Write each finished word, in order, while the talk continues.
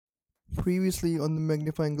previously on the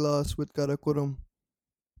Magnifying Glass with Karakoram.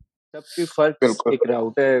 सबके फर्क बिल्कुल। एक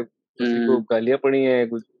राउट है, किसी को गालियां पड़ी हैं,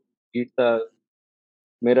 कुछ ठीक था।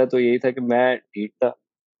 मेरा तो यही था कि मैं ठीक था।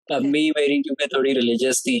 अम्मी मेरी क्योंकि थोड़ी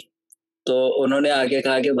रिलीजियस थी, तो उन्होंने आगे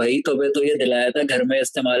कहा कि भाई तुम्हें तो ये दिलाया था घर में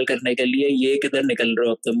इस्तेमाल करने के लिए, ये किधर निकल रहे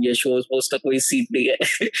हो अब तुम, ये शोज वोज का कोई सीट नहीं है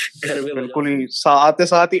घर में बिल्कुल ही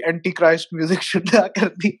साथ ही एंटी क्राइस्ट म्यूजिक शुरू कर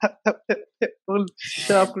दिया। फुल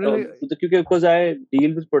तो क्योंकि because I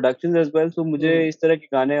deal with productions as well, so मुझे इस तरह के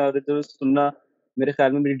गाने और इधर सुनना मेरे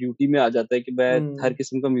ख्याल में मेरी ड्यूटी में आ जाता है कि मैं हर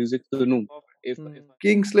किस्म का म्यूजिक सुनूं।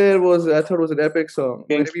 Kingslayer I thought was an epic song.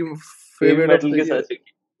 Maybe favorite of the year.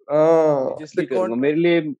 जिसलिए करूंगा, मेरे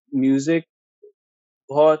लिए म्यूजिक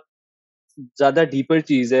बहुत ज्यादा डीपर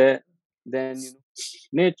चीज है देन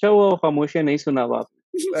नहीं। अच्छा वो खामोशियां नहीं सुना हुआ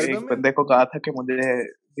आपने? एक बंदे को कहा था कि मुझे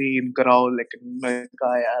रीम कराओ, लेकिन मैं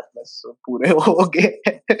कहा यार बस पूरे हो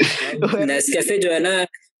गए। नेस्कैफे जो है ना,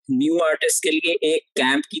 न्यू आर्टिस्ट के लिए एक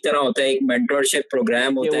कैंप की तरह होता है, एक मेंटरशिप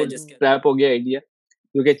प्रोग्राम होता है जिसके रैप हो गया आइडिया,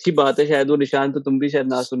 जो कि अच्छी बात है। शायद वो निशान तो तुम भी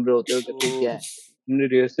शायद ना सुन रहे होते हो कि क्या है। हमने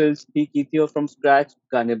रिहर्सल्स भी की थी और फ्रॉम स्क्रैच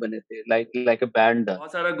गाने बने थे, लाइक अ बैंड।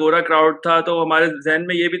 बहुत सारा गोरा क्राउड था, तो हमारे जहन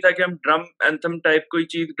में ये भी था कि हम ड्रम एंथम टाइप कोई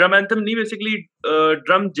चीज, ड्रम एंथम नहीं बेसिकली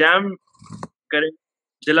ड्रम जैम करें।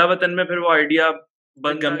 जिला वतन में फिर वो आइडिया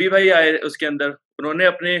बन, गंभी भाई आए उसके अंदर, उन्होंने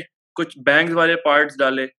अपने कुछ बैंग्स वाले पार्ट्स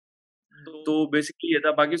डाले, तो बेसिकली ये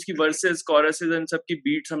था। बाकी उसकी वर्सेस कोरसेस एंड सब की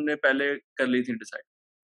बीट्स हमने पहले कर ली थी decide.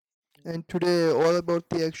 And today all about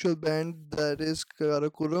the actual band, that is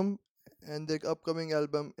Karakoram and their upcoming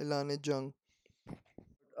album Ilane Jung.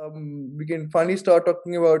 We can finally start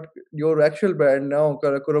talking about your actual band now,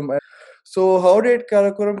 Karakoram. So how did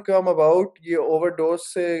Karakoram come about? ये overdose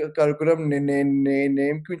से Karakoram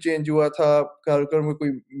name क्यों change हुआ था? Karakoram में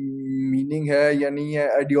कोई meaning है या नहीं है?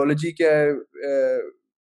 Ideology क्या है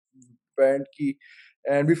band की?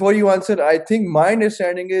 And before you answer, I think my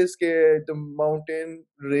understanding is that the mountain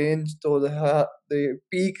range, so the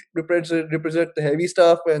peak represent the heavy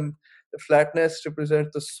stuff, and the flatness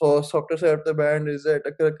represents the softer side of the band. Is that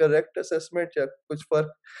a correct assessment? या कुछ फर्क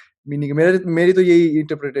meaning? मेरी तो यही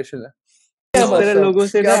interpretation है। इस तरह लोगों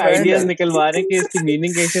से ना आइडियाज निकलवा रहे हैं कि इसकी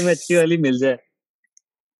मीनिंग कैसे में अच्छी वाली मिल जाए।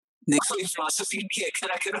 फिलॉसफी भी है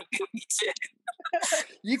Karakoram के पीछे।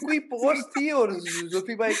 ये कोई पोस्ट थी और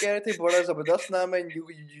जुल्फी भाई कह रहे थे बड़ा जबरदस्त नाम है,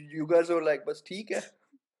 you guys were like बस ठीक है।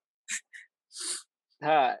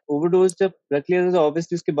 हाँ, ओवरडोज जब रख लिया था तो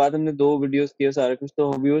ऑब्वियसली उसके बाद हमने 2 वीडियोस किए सारा कुछ,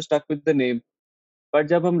 तो we were stuck with the name. But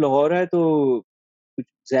जब हम लाहौर आए तो कुछ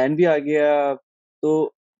जैन भी आ गया,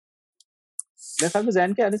 तो मेरे ख्याल में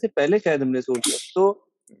जैन के आने से पहले शायद हमने सोचा, तो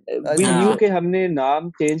वी न्यू कि हमने नाम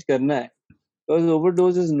चेंज करना है, because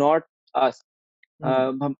overdose is not us.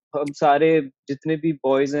 हम सारे जितने भी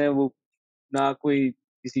बॉयज हैं वो ना कोई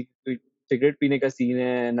किसी कोई सिगरेट पीने का सीन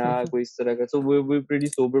है ना कोई इस तरह का, so we pretty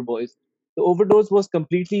sober boys. तो overdose was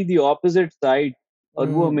completely the opposite side, और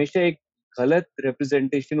वो हमेशा एक गलत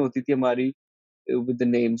रिप्रेजेंटेशन होती थी हमारी विद द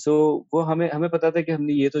नेम। सो वो हमें पता था कि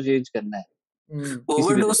हमने ये तो चेंज करना है।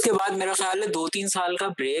 ओवरडोज के बाद मेरा ख्याल है 2-3 साल का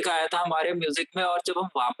ब्रेक आया था हमारे म्यूजिक में, और जब हम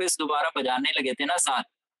वापस दोबारा बजाने लगे थे ना साथ,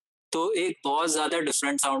 तो एक बहुत ज्यादा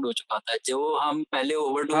डिफरेंट साउंड हो चुका था। जो हम पहले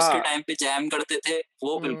ओवरडोज के टाइम पे जैम करते थे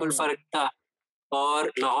वो बिल्कुल फर्क था,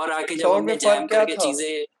 और लाहौर आके जब हमने जैम करके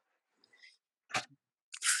चीजें,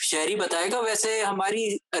 शहरी बताएगा, वैसे हमारी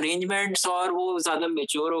अरेंजमेंट्स और वो ज्यादा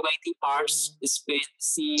मैच्योर हो गई थी, पार्ट्स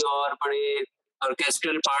स्पेसी और बड़े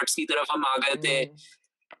ऑर्केस्ट्रल पार्ट्स की तरफ हम आ गए थे।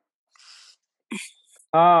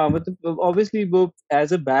 हाँ, मतलब ऑब्वियसली वो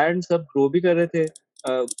एज अ बैंड सब ग्रो भी कर रहे थे।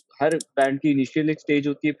 हर बैंड की इनिशियल एक स्टेज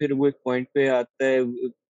होती है, फिर वो एक पॉइंट पे आता है,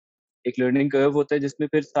 एक लर्निंग कर्व होता है जिसमें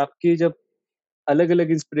फिर सबकी जब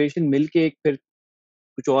अलग-अलग इंस्पिरेशन मिलके एक फिर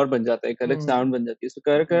कुछ और बन जाता है, एक अलग साउंड बन जाती है। सो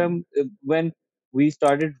Karakoram, when we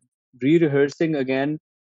started re-rehearsing again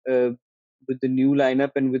with the new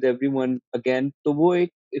lineup and with everyone again, तो वो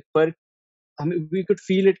एक फर्क हमें, we could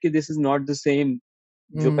feel it कि this is not the same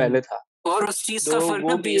जो पहले था। और उस चीज का फर्क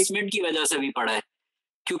ना बेसमेंट की वजह से भी पड़ा है,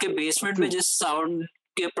 क्योंकि बेसमेंट में जिस साउंड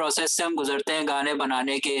के प्रोसेस से हम गुजरते हैं गाने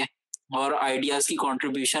बनाने के, और आइडियाज की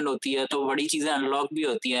कंट्रीब्यूशन होती है, तो बड़ी चीजें अनलॉक भी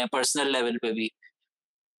होती हैं पर्सनल लेवल पे भी।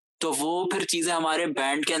 तो वो फिर चीजें हमारे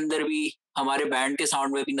बैंड के अंदर भी, हमारे बैंड के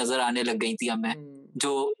साउंड में भी नजर आने लग गई थी हमें,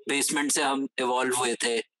 जो बेसमेंट से हम इवॉल्व हुए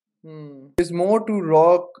थे। There's more to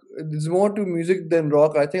rock, there's more to music than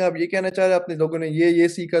rock. I think आप ये कहना चाह रहे हैं, अपने लोगों ने ये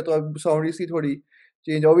सीखा तो अब साउंड इसकी थोड़ी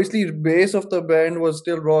change. Obviously base of the band was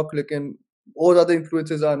still rock, लेकिन और ज़्यादा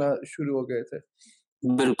influences आना शुरू हो गए थे।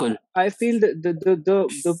 बिल्कुल। I feel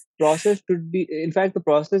the process should be, in fact the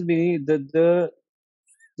process भी the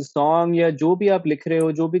song या जो भी आप लिख रहे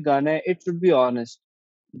हो, जो भी गाना है, it should be honest.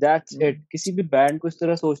 That's it. किसी भी बैंड को इस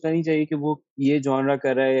तरह सोचना नहीं चाहिए कि वो ये जॉनरा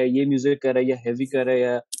कर रहा है या ये म्यूजिक कर रहा है या हेवी कर रहा है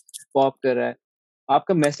या पॉप कर रहा है।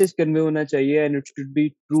 आपका मैसेज कन्वे होना चाहिए and it should be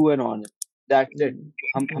true and honest. That's it.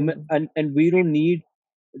 हम हमें and we don't need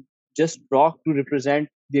just rock to represent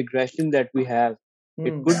the aggression that we have.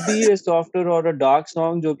 It could be a softer or a dark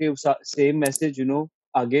song जो कि same message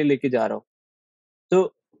आगे लेके जा रहा हो. So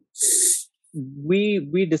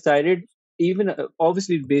we decided, even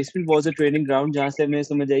obviously basement was a training ground जहाँ से हमें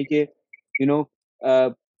समझ आई कि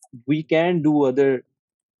we can do other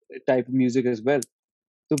type of music as well.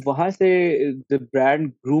 तो वहाँ से the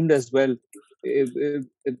brand groomed as well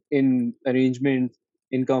in arrangements,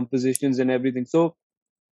 in compositions and everything. So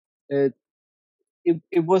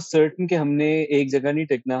it was certain कि हमने एक जगह नहीं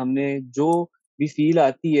टिकना, हमने जो भी फील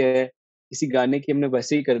आती है किसी गाने की हमने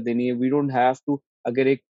वैसे ही कर देनी है. We don't have to, अगर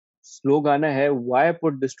एक स्लो गाना है, why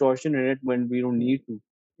put distortion in it when we don't need to?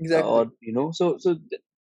 Exactly. और so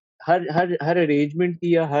हर अरेंजमेंट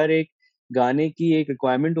की या हर एक गाने की एक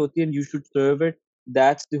रिक्वायरमेंट होती है and you should serve it.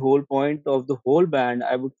 That's the whole point of the whole band.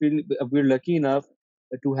 I would feel we're lucky enough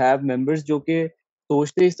to have members जो कि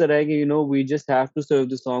सोचते इस तरह है कि we just have to serve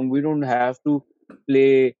the song. We don't have to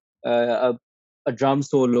play a drum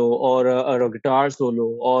solo or a guitar solo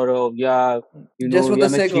or Just for या the मैं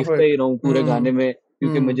sake of चीखता it. ही रहूं पूरे गाने में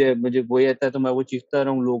क्योंकि मुझे वही आता है तो मैं वो चीखता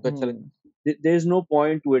रहूं, लोग अच्छा लगे. There is no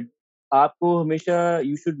point to it. आपको हमेशा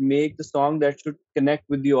you should make the song that should connect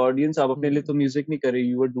with the audience. आप अपने लिए तो म्यूजिक नहीं कर रहे,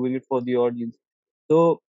 you are doing it for the audience.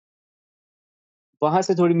 तो वहां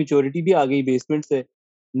से थोड़ी मेच्योरिटी भी आ गई बेसमेंट से.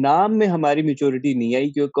 नाम में हमारी मेच्योरिटी नहीं आई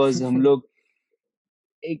क्योंकि हम लोग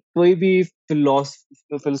एक कोई भी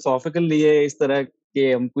फिलोसॉफिकल नहीं है इस तरह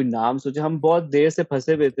के हम कोई नाम सोचे. हम बहुत देर से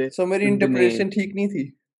फंसे हुए थे. So मेरी इंटरप्रिटेशन ठीक नहीं थी.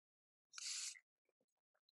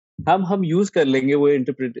 हम यूज कर लेंगे वो चलो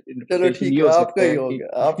इंटरप्रिटेशन. ठीक ये है, हो आपका सकता ही है हो गया,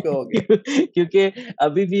 आपका हो गया. क्योंकि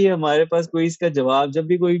अभी भी हमारे पास कोई इसका जवाब, जब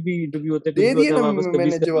भी कोई भी इंटरव्यू होता है कुछ दे भी होता दिया है ना हमारे पास कभी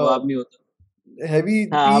मैंने इसका जवाब नहीं होता. heavy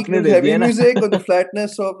हाँ peak आपने with दे heavy दिया ना. music on the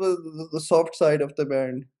flatness of the soft side of the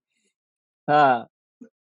band. हाँ,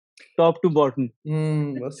 टॉप टू बॉटम.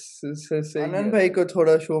 बस सही. आनंद भाई को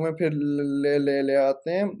थोड़ा शो में फिर ले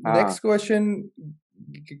आते हैं. नेक्स्ट क्वेश्चन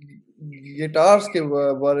गिटार्स के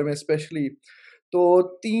बारे में स्पेशली. तो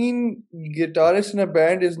 3 guitarist in a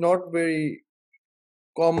band is not very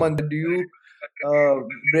common. Do you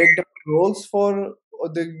break down roles for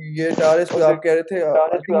the guitarist? आप कह रहे थे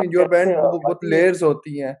I think in your band बहुत लेयर्स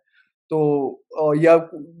होती हैं, तो या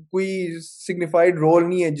कोई सिग्निफाइड रोल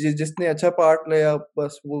नहीं है जिसने अच्छा पार्ट लिया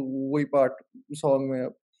बस वही पार्ट सॉन्ग में.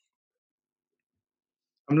 अब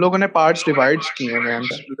हम लोगों ने पार्ट्स डिवाइड किए हैं मैम.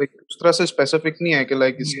 लाइक उस तरह से स्पेसिफिक नहीं है कि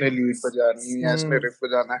लाइक इसने लीड बजानी है या इसने रिफ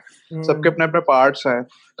बजाना है. सबके अपने अपने पार्ट्स हैं.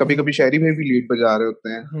 कभी कभी शहरी भाई भी लीड बजा रहे होते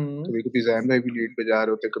हैं, कभी कभी जैन भाई भी लीड बजा रहे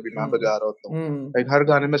होते हैं, कभी मैं बजा रहा होता हूँ. लाइक हर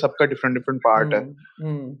गाने में सबका डिफरेंट डिफरेंट पार्ट है.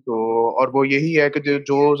 तो और वो यही है कि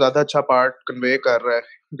जो ज्यादा अच्छा पार्ट कन्वे कर रहा है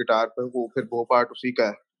गिटार पे वो फिर वो पार्ट उसी का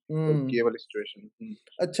है. ये वाली सिचुएशन.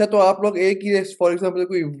 अच्छा, तो आप लोग एक ही फॉर एग्जांपल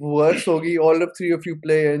कोई वर्स होगी, all of 3 of you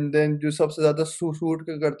play and then जो सबसे ज्यादा सूट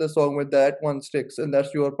करता है सॉन्ग में that one sticks and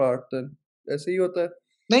that's your part. Then ऐसे ही होता है?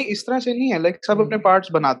 नहीं, इस तरह से नहीं है. लाइक सब अपने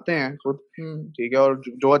पार्ट्स बनाते हैं खुद, ठीक है, और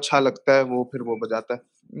जो अच्छा लगता है वो फिर वो बजाता है.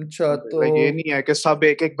 अच्छा, तो ये नहीं है कि सब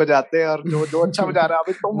एक एक बजाते हैं और जो अच्छा बजा रहा है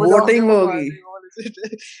अभी तुम वोटिंग होगी.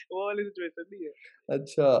 वो वाली सिचुएशन नहीं है.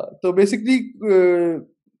 अच्छा, तो बेसिकली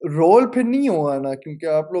रोल फिर नहीं हुआ ना, क्योंकि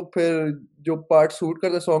आप लोग फिर जो पार्ट सूट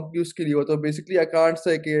करते सॉन्ग की उसके लिए हो. तो बेसिकली आई कांट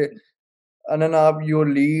से कि अनन आप योर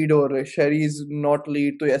लीड और शेरी इज नॉट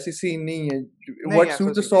लीड, तो ऐसी सीन नहीं है. What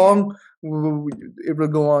suit the song it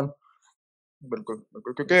will go on. बिल्कुल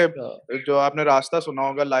बिल्कुल. क्योंकि जो आपने रास्ता सुना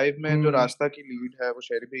होगा लाइव में, जो रास्ता की लीड है वो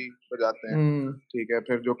शेरी भी बजाते हैं, ठीक है.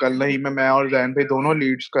 फिर जो कल नहीं में मैं और जैन भाई दोनों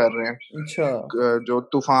लीड्स कर रहे हैं. अच्छा, जो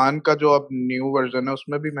तूफान का जो अब न्यू वर्जन है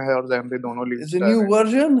उसमें भी मैं और जैन भाई दोनों लीड्स कर रहे हैं. न्यू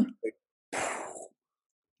वर्जन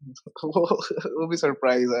वो भी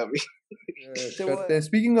सरप्राइज है अभी. करते हैं.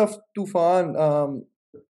 Speaking of Toofan,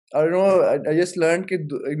 I don't know, I just learned कि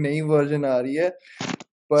नई वर्जन आ रही है,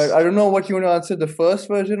 but I don't know what you want to answer, the first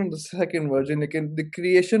version or the second version. लेकिन the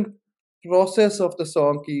creation process of the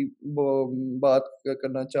song की बात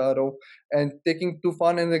करना चाह रहा हूँ, and taking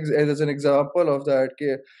तूफान as an example of that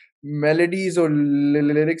कि melodies और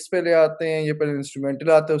lyrics पहले आते हैं, ये पहले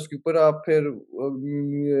instrumental आता है, उसके ऊपर आप फिर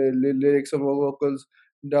lyrics और vocals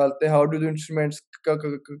डालते हैं. How do the instruments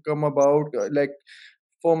come about? Like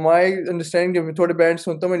for my understanding, जब थोड़े बैंड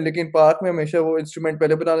सुनता हूँ लेकिन पार्क में हमेशा वो इंस्ट्रूमेंट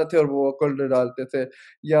पहले बनाते थे और वो वोकल डालते थे,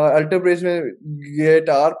 या अल्टर ब्रेस में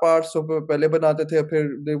गिटार पार्ट्स पहले बनाते थे फिर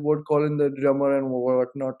they would call in the drummer and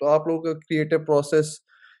what not. तो आप लोगों का creative process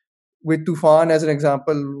with Toofan as an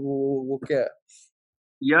example वो क्या है?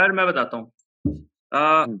 यार मैं बताता हूँ,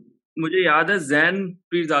 मुझे याद है जैन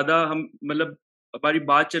पे ज्यादा हम मतलब हमारी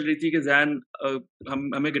बात चल रही थी कि जैन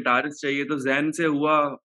हमें गिटारिस्ट चाहिए, तो जैन से हुआ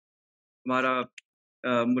हमारा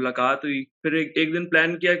मुलाकात हुई। फिर एक दिन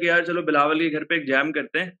प्लान किया कि यार चलो बिलावल के घर पे एक जैम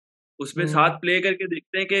करते हैं, उसमें साथ प्ले करके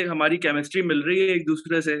देखते हैं कि हमारी केमिस्ट्री मिल रही है एक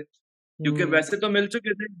दूसरे से, क्योंकि वैसे तो मिल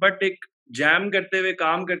चुके थे बट एक जैम करते हुए,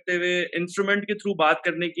 काम करते हुए, इंस्ट्रूमेंट के थ्रू बात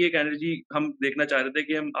करने की एक एनर्जी हम देखना चाह रहे थे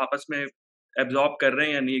कि हम आपस में एब्जॉर्ब कर रहे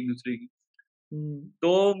हैं या नहीं एक दूसरे की।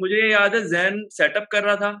 तो मुझे याद है जैन सेटअप कर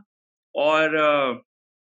रहा था और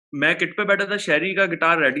मैं किट पे बैठा था, शहरी का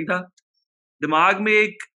गिटार रेडी था, दिमाग में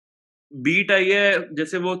एक बीट आई है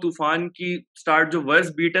जैसे वो तूफान की स्टार्ट जो वर्स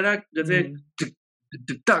बीट है ना, जैसे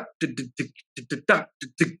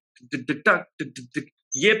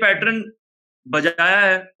ये पैटर्न बजाया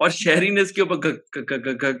है और शहरी ने इसके ऊपर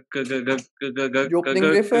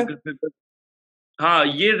हाँ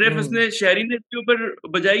ये रिफ इसने शहरी ने इसके ऊपर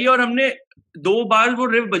बजाई और हमने 2 बार वो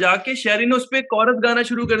रिफ बजा के शहरी ने उस पे कॉरस गाना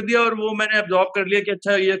शुरू कर दिया और वो मैंने एब्जॉर्ब कर लिया कि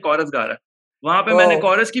अच्छा ये कॉरस गा रहा है। वहां पे मैंने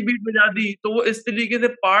कॉरस की बीट बजा दी, तो वो इस तरीके से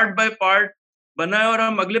पार्ट बाय पार्ट बना है और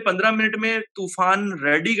हम अगले 15 मिनट में तूफान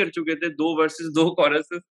रेडी कर चुके थे, 2 वर्सेस 2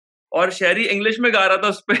 कॉरसेस, और शहरी इंग्लिश में गा रहा था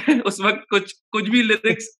उस पे उस वक्त कुछ भी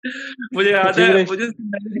लिरिक्स मुझे याद है, मुझे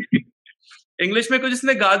इंग्लिश में कुछ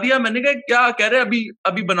इसने गा दिया, मैंने कहा क्या कह रहे अभी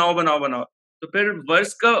अभी बनाओ बनाओ बनाओ, तो फिर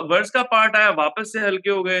वर्स का पार्ट आया, वापस से हल्के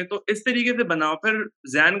हो गए, तो इस तरीके से बनाओ। फिर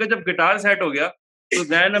जैन का जब गिटार सेट हो गया तो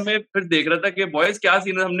जैन हमें फिर देख रहा था कि बॉयज क्या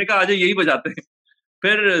सीन है, हमने कहा आज यही बजाते हैं।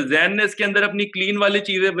 फिर जैन ने इसके अंदर अपनी क्लीन वाली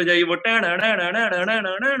चीजें बजाई, वो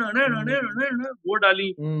वो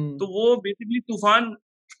डाली, तो वो बेसिकली तूफान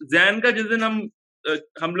जैन का जिस दिन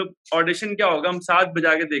हम लोग ऑडिशन क्या होगा हम साथ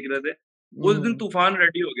बजा के देख रहे थे, उस दिन तूफान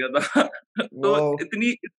रेडी हो गया था। तो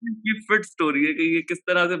इतनी फिट स्टोरी है कि ये किस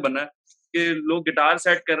तरह से बना कि लोग गिटार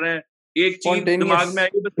सेट कर रहे हैं, एक चीज दिमाग में आई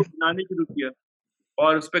बस वो बनाने शुरू किया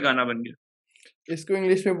और उस पे गाना बन गया। इसको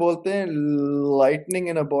इंग्लिश में बोलते हैं लाइटनिंग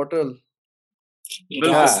इन अ बॉटल।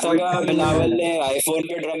 रास्ता का बिलावल ने आईफोन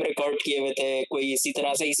पे ड्रम रिकॉर्ड किए हुए थे, कोई इसी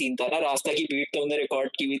तरह से ही सीन था ना, रास्ता की बीट तो उन्होंने रिकॉर्ड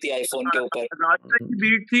की हुई थी आईफोन के ऊपर। रास्ता की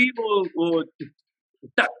बीट थी वो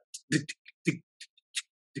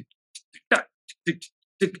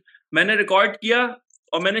मैंने रिकॉर्ड किया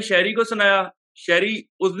और मैंने शहरी को सुनाया। शहरी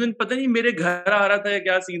उस दिन पता नहीं मेरे घर आ रहा था या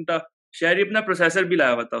क्या सीन था, शहरी अपना प्रोसेसर भी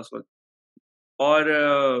लाया हुआ था उस वक्त, और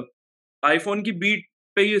आईफोन की बीट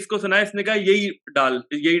पे ही इसको सुनाया, इसने कहा यही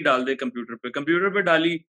डाल दे कंप्यूटर पे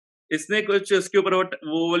डाली इसने, कुछ उसके ऊपर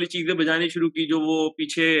वो वाली चीजें बजानी शुरू की जो वो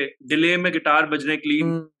पीछे डिले में गिटार बजने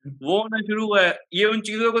क्लीन, वो होना शुरू हुआ है। ये उन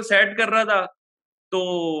चीजों को सेट कर रहा था,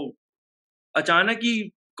 तो अचानक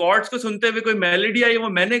ही कॉर्ड्स को सुनते हुए कोई मेलोडी आई, वो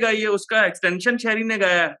मैंने गाई है, उसका एक्सटेंशन शहरी ने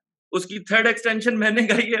गाया है, उसकी थर्ड एक्सटेंशन मैंने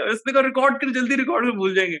गाई है, उसने को रिकॉर्ड कर जल्दी रिकॉर्ड में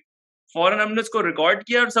भूल जाएंगे, फौरन हमने उसको रिकॉर्ड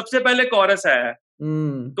किया और सबसे पहले कॉरस आया है।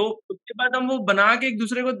 तो उसके बाद हम वो बना के एक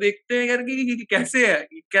दूसरे को देखते हैं यार कि कैसे है,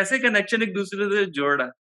 कैसे कनेक्शन एक दूसरे से जोड़ रहा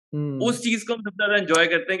है। उस चीज को हम सबसे ज्यादा एंजॉय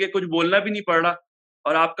करते हैं कि कुछ बोलना भी नहीं पड़ रहा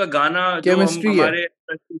और आपका गाना जो हम हमारे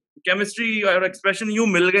केमिस्ट्री और एक्सप्रेशन यूं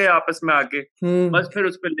मिल गए आपस में आके, बस फिर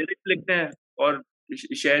उस पर लिरिक्स लिखते हैं। और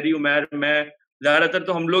शहरी उमर मैं ज्यादातर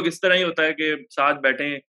तो हम लोग इस तरह ही होता है कि साथ बैठे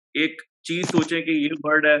एक चीज सोचें कि ये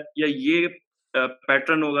वर्ड है या ये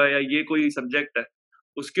पैटर्न होगा या ये कोई सब्जेक्ट है,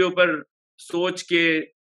 उसके ऊपर सोच के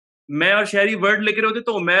मैं और शहरी वर्ड लिख रहे होते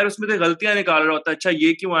तो उमैर उसमें से गलतियां निकाल रहा होता है, अच्छा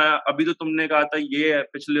ये क्यों आया, अभी तो तुमने कहा था ये है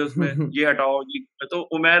पिछले उसमें ये हटाओ ये, तो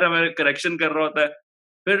उमैर हमें करेक्शन कर रहा होता है।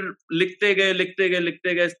 फिर लिखते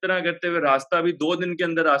गए इस तरह करते हुए रास्ता अभी 2 दिन के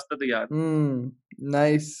अंदर रास्ता तैयार।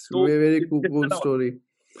 Nice, very cool story.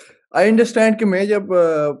 I understand कि मैं जब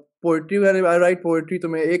पोएट्री वगैरह राइट पोएट्री तो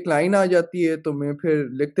मैं एक लाइन आ जाती है तो मैं फिर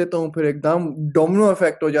लिख देता हूँ, फिर एकदम डोमिनो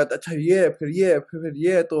इफेक्ट हो जाता है, अच्छा ये है फिर ये है फिर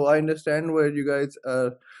ये है, तो I understand where you guys are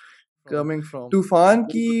coming from. तूफान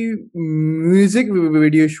की म्यूजिक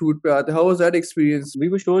वीडियो शूट पे आते, how was that experience? We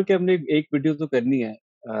were sure कि हमने एक वीडियो तो करनी है,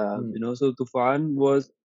 यू नो, सो तूफान वाज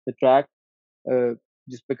द ट्रैक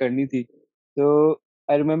जिस पे करनी थी। तो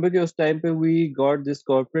आई रिमेम्बर कि उस टाइम पे we got this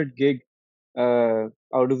corporate gig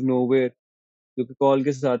out of nowhere जो कि कॉल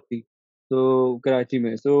के साथ थी, तो कराची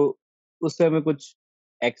में। सो उस समय कुछ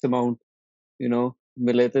एक्स अमाउंट यू नो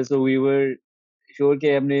मिले थे, सो वी वर श्योर कि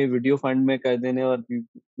हमने वीडियो फंड में कर देने और we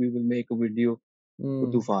will make a video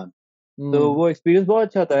for तूफान। तो वो एक्सपीरियंस बहुत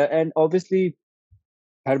अच्छा था एंड ऑब्वियसली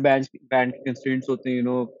हर बैंड के कंस्ट्रेंट्स होते हैं, यू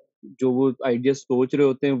नो, जो वो आइडिया सोच रहे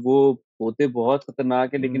होते हैं वो होते बहुत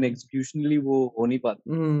खतरनाक है, लेकिन एग्जीक्यूशनली वो हो नहीं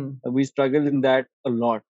पाते। We struggle in that a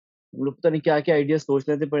lot. हम लोग पता नहीं क्या क्या आइडिया सोच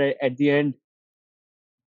लेते, पर एट द एंड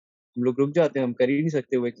हम लोग रुक जाते हैं, हम कर ही नहीं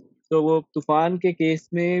सकते वो। तो वो तूफान के केस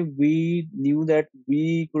में we knew that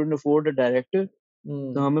we couldn't afford a director,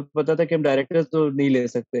 तो हमें पता था कि हम डायरेक्टर्स तो नहीं ले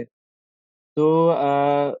सकते। तो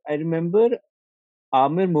I remember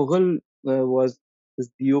Aamir Mughal was this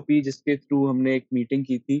DOP जिसके थ्रू हमने एक मीटिंग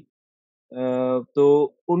की थी। तो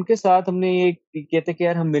उनके साथ हमने ये कहते कि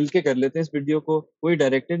यार हम मिलके कर लेते हैं इस वीडियो को, कोई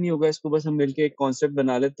डायरेक्टर नहीं होगा इसको, बस हम मिलके एक कॉन्सेप्ट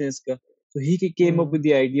बना लेते हैं इसका। तो ही came up with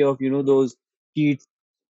the idea of those sheets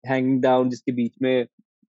hanging down जिसके बीच में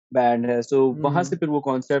बैंड है। सो वहां से फिर वो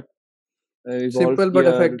कॉन्सेप्ट इवॉल्व सिंपल बट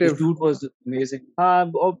किया। The effective. Shoot was amazing.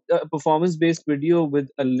 हाँ, performance based video with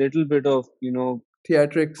a little bit of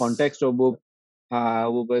theatrics. Context और वो, हाँ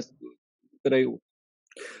वो बस तरह ही।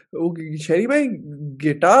 Okay, Sherry भाई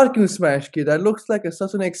गिटार क्यों स्मैश किया? That looks like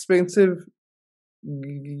such an expensive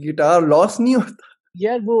guitar, loss नहीं होता?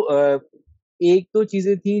 यार वो एक तो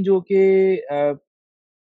चीजें थी जो कि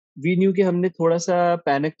वी न्यू कि हमने थोड़ा सा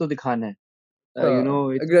पैनिक तो दिखाना है।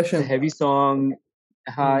 It's aggression. Heavy song.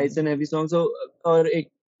 हाँ, it's an heavy song. So और एक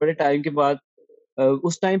बड़े टाइम के बाद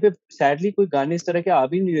उस टाइम पे सैडली कोई गाने इस तरह के आ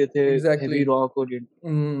भी नहीं रहे थे, हैवी Exactly. रॉक और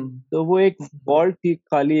तो वो एक वॉल्ट थी,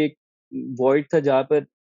 खाली एक वॉइड था जहाँ पर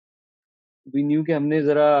वी न्यू कि हमने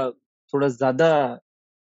जरा थोड़ा ज्यादा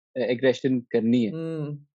एग्रेशन करनी है।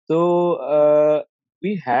 So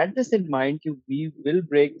we had this in mind कि we will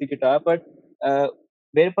break the guitar, but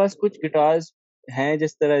मेरे पास कुछ गिटार्स हैं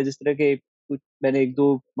जिस तरह के कुछ मैंने एक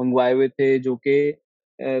दो मंगवाए हुए थे जो कि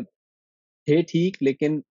थे ठीक,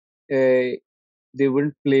 लेकिन they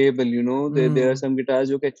weren't playable, there are some guitars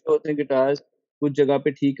जो कि अच्छे होते हैं गिटार्स, कुछ जगह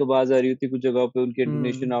पे ठीक आवाज आ रही होती है, कुछ जगह पे उनकी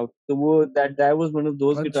इंटोनेशन आउट। तो वो that was one of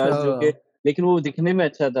those अच्छा। guitars जो कि, लेकिन वो दिखने में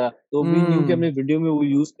अच्छा था, तो we knew कि हमने वीडियो में वो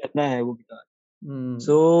यूज करना है वो गिटार।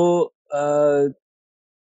 सो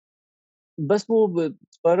बस वो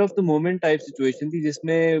spur of the moment type situation थी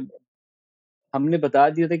जिसमें हमने बता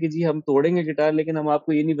दिया था कि जी हम तोड़ेंगे गिटार, लेकिन हम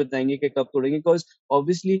आपको ये नहीं बताएंगे कि कब तोड़ेंगे, बिकॉज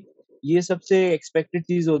ऑब्वियसली ये सबसे एक्सपेक्टेड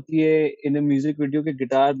चीज होती है इन अ म्यूजिक वीडियो के,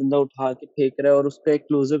 गिटार बंदा उठा के फेंक रहा है और उसका एक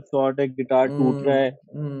क्लोजअप शॉट है, गिटार टूट रहा है,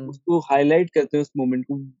 उसको हाईलाइट करते हैं उस मोमेंट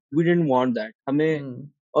को। वी डिडंट वांट दैट हमें,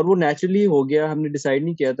 और वो नेचुरली हो गया, हमने डिसाइड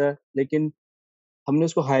नहीं किया था, लेकिन हमने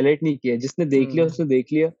उसको हाईलाइट नहीं किया, जिसने देख लिया उसने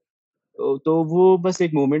देख लिया। तो वो बस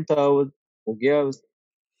एक मोमेंट था, वो हो गया बस।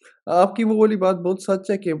 आपकी वो वाली बात बहुत सच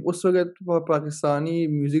है कि उस वक़्त पाकिस्तानी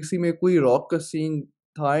म्यूज़िक सीन में कोई रॉक का सीन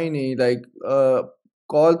था ही नहीं। लाइक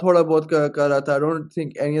कॉल थोड़ा बहुत कर रहा था। I don't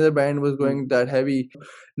think any other band was going that heavy.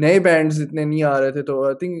 नए बैंड्स इतने नहीं आ रहे थे, तो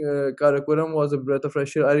I think Karakoram was a breath of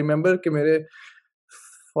fresh air. I remember कि मेरे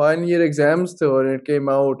फाइनल ईयर एग्ज़ाम्स थे और इट केम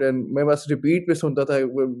आउट एंड मैं बस रिपीट पे सुनता था।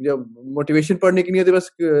 जब मोटिवेशन पढ़ने की नहीं होती,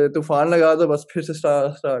 बस तूफ़ान लगा दो, बस फिर से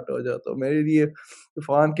स्टार्ट हो जाता। मेरे लिए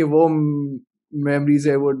तूफ़ान के वो memories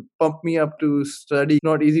would pump me up to study.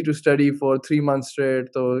 Not easy to study for 3 months straight.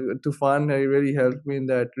 So Tufan really helped me in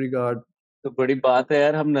that regard. तो बड़ी बात है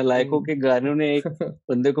यार, हम नलायकों के गानों ने एक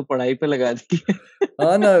बंदे को पढ़ाई पे लगा दी।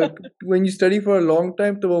 हाँ ना, when you study for a long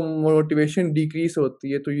time तो वो motivation decrease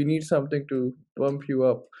होती है, तो you need something to pump you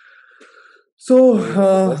up. So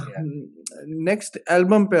next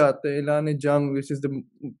album पे आते हैं, Elan Jung, which is the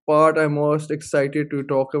part I'm most excited to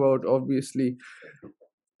talk about, obviously.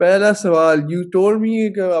 पहला सवाल, यू टोल्ड मी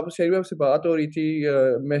कि आप शरीफ आपसे बात हो रही थी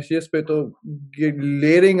मैसेजेस पे, तो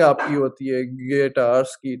लेयरिंग आपकी होती है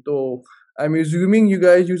गिटार्स की, तो I am assuming you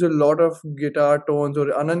guys use a lot of guitar tones.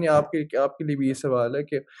 और अनन्य आपके लिए भी ये सवाल है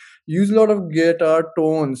कि use lot of guitar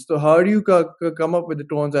tones, तो how do you come up with the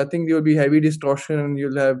tones? I think they will be heavy distortion and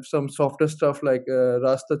you'll have some softer stuff like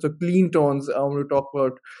Rasta, so clean tones I want to talk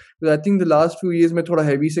about, because I think the last few years में थोड़ा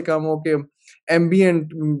heavy से काम हो के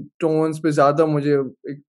ambient tones पे ज़्यादा मुझे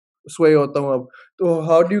sway होता हूँ अब। तो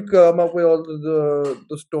how do you come up with all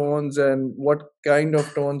those tones and what kind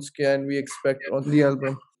of tones can we expect on the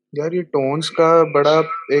album? यार ये टोन्स का बड़ा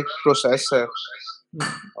एक प्रोसेस है,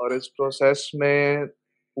 और इस प्रोसेस में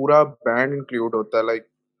पूरा बैंड इंक्लूड होता है। लाइक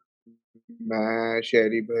मैं,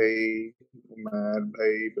 शेरी भाई, उमर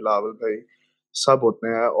भाई, बिलावल भाई, सब होते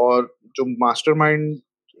हैं। और जो मास्टरमाइंड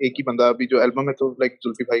एक ही बंदा, अभी जो एल्बम है तो लाइक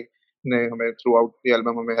जुल्फी भाई ने हमें थ्रू आउट द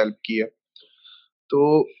एल्बम हमें हेल्प की है।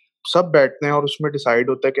 तो सब बैठते हैं और उसमें डिसाइड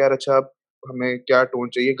होता है कि यार अच्छा अब हमें क्या टोन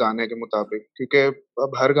चाहिए गाने के मुताबिक, क्योंकि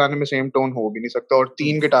अब हर गाने में सेम टोन हो भी नहीं सकता, और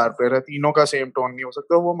 3 गिटार प्लेयर है, तीनों का सेम टोन नहीं हो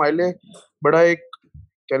सकता। वो हमारे लिए बड़ा एक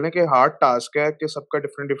कह लें कि हार्ड टास्क है कि सबका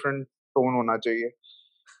डिफरेंट डिफरेंट टोन होना चाहिए।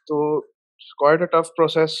 तो क्वाइट अ टफ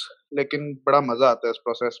प्रोसेस, लेकिन बड़ा मजा आता है इस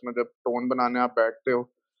प्रोसेस में जब टोन बनाने आप बैठते हो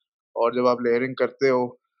और जब आप लेयरिंग करते हो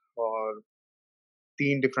और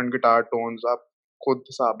 3 डिफरेंट गिटार टोन्स आप खुद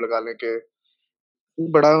हिसाब लगा लें कि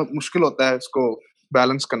बड़ा मुश्किल होता है इसको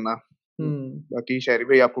बैलेंस करना। बाकी शायरी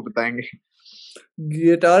भाई आपको बताएंगे।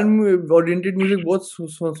 गिटार ओरिएंटेड म्यूजिक बहुत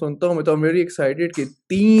सुनता हूँ मैं, तो आई एम वेरी एक्साइटेड कि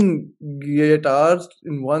 3 guitars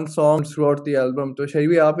in one song through out the album. तो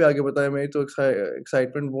शैवी आप ही आगे बताएं, मेरी तो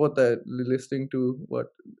एक्साइटमेंट बहुत है listening to what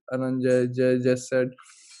Anand just said.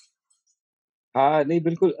 हाँ नहीं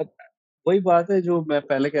बिल्कुल, वही बात है जो मैं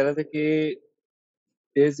पहले कह रहा था कि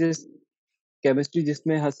there's this केमिस्ट्री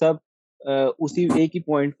जिसमें सब उसी एक ही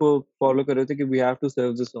पॉइंट को फॉलो कर रहे थे कि we have to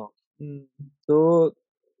serve the song. तो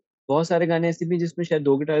बहुत सारे गाने ऐसे भी जिसमें शायद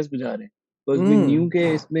 2 गिटार्स बजा रहे हैं, बिकॉज़ वी न्यू के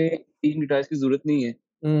इसमें 3 गिटार्स की ज़रूरत नहीं है।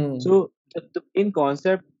 So the main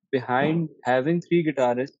concept behind having 3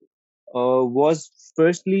 guitarists was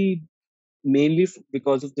firstly mainly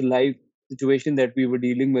because of the live situation that we were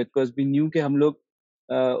dealing with, because we knew कि हम लोग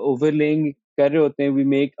overlaying कर रहे होते हैं, we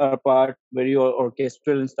make our part very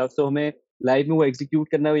orchestral and stuff, so हमें live में वो एग्जीक्यूट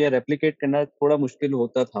करना या रेप्लिकेट करना थोड़ा मुश्किल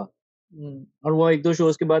होता था। और वो 1-2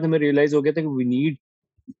 शोज के बाद हमें रियलाइज हो गया था कि we need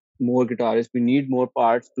more guitarists, we need more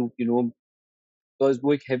parts to because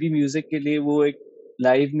वो एक heavy music के लिए वो एक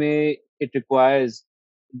live में it requires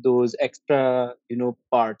those extra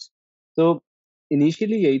parts। तो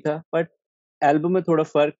initially यही था, but एल्बम में थोड़ा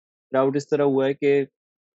फर्क राउट इस तरह हुआ है कि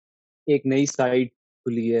एक नई साइड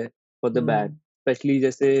खुली है फॉर द बैंड, स्पेशली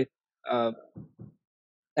जैसे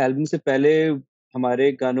एल्बम से पहले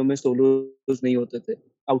हमारे गानों में सोलोज नहीं होते थे,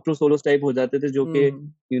 आउटरो सोलोज टाइप हो जाते थे जो कि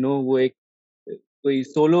वो एक कोई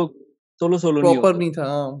सोलो नहीं प्रॉपर होता नहीं था।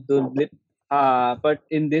 तो हाँ, but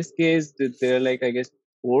in this case there like I guess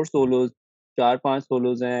 4 swallows, 4-5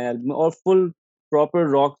 swallows हैं एल्बम में, और full proper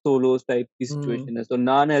rock swallows type की सिचुएशन है। सो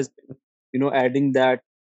नान has adding that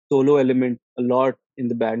solo element a lot in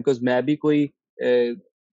the band, because मैं भी कोई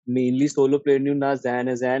mainly solo player नहीं हूँ, ना Zan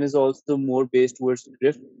है। Zan is also more based towards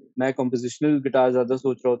riff, मैं compositional guitar ज़्यादा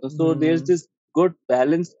सोच रहा होता हूँ। So there's this good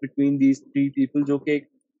balance between these 3 people जो कि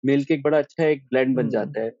मिल के एक बड़ा अच्छा एक blend बन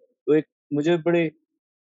जाता है। तो एक मुझे बड़े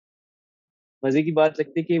मजे की बात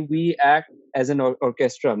लगती है कि we act as an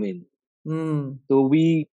orchestra mainly। तो we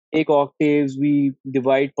take octaves, we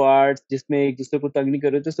divide parts जिसमें एक दूसरे को तंग नहीं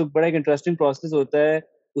कर रहे थे। तो बड़ा एक इंटरेस्टिंग प्रोसेस होता है,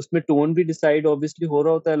 उसमें टोन भी डिसाइड ऑब्वियसली हो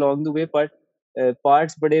रहा होता है along the way, but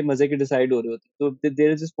parts बड़े मजे के डिसाइड हो रहे होते हैं। तो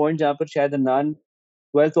देयर इज दिस पॉइंट जहाँ पर शायद अदनान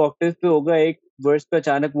 12th ऑक्टेव पे होगा, एक वर्स पे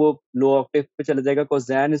अचानक वो लो ऑक्टेव पे चला जाएगा because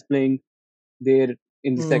Zain is playing there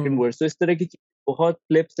in the second verse. तो इस तरह की बहुत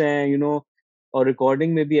क्लिप्स हैं और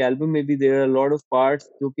रिकॉर्डिंग में भी, एल्बम में भी there are lot of parts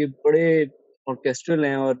जो कि बड़े ऑर्केस्ट्रल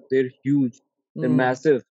हैं और देयर ह्यूज, देयर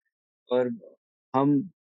मैसिव। और हम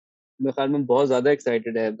मेरे ख्याल में बहुत ज्यादा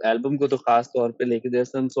एक्साइटेड है एल्बम को तो खास तौर पे लेके। देयर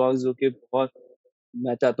सम सॉन्ग्स जो कि बहुत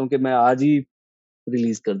मैं चाहता हूँ कि मैं आज ही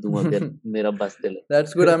रिलीज कर दूं अगर मेरा बस चले।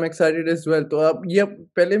 That's good, I'm excited as well। तो अब ये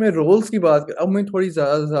पहले मैं रोल्स की बात कर, अब मैं थोड़ी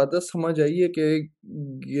ज्यादा समझ आई है कि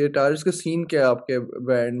गिटारिस्ट का सीन क्या है आपके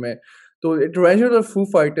बैंड में। तो it reminds me of Foo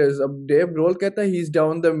Fighters. अब डेव ग्रोल कहता है ही इज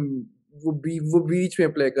डाउन द वो बीच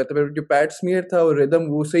में प्ले करता है, फिर जो पैट स्मीयर था वो रिदम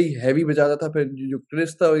वो सही हैवी बजाता था, फिर जो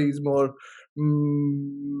क्रिस था he is more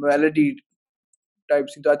melody type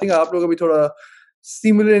सी। तो आई थिंक आप लोग अभी थोड़ा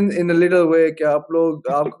similar in a little way कि आप लोग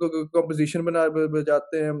आपको composition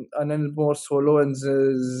बजाते हैं, Anand is more solo and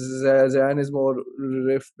Zayn is more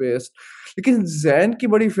riff based। लेकिन Zayn की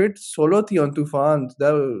बड़ी फिट solo थी on Tufan,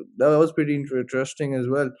 that was pretty interesting as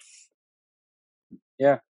well।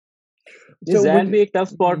 Yeah, Zayn भी एक टफ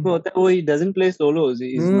स्पॉट पे होता है, वो he doesn't play solos,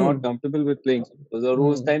 he is not comfortable with playing solos। और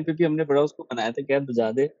उस टाइम पे भी हमने बड़ा उसको बनाया था, क्या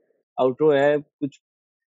बजा दे, आउटरो है कुछ।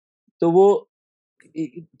 तो वो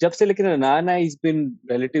जब से लेकिन अनान है, he's been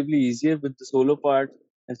relatively easier with the solo part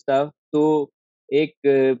and stuff। तो एक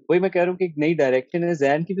वही मैं कह रहा हूँ कि एक नई डायरेक्शन है।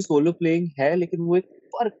 जैन की भी सोलो प्लेइंग है, लेकिन वो एक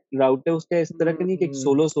फर्क राउट है उसका, इस तरह का नहीं कि एक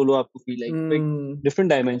सोलो आपको फील आएगी, एक डिफरेंट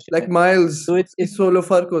डायमेंशन like Miles, तो इट्स सोलो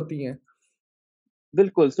फर्क होती है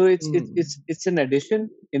बिल्कुल। So it's an addition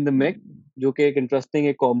in the mix जो कि एक इंटरेस्टिंग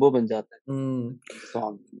एक कॉम्बो बन जाता है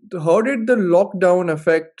song. So how did the lockdown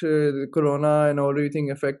affect Corona and everything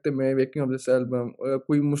affect the making of this album?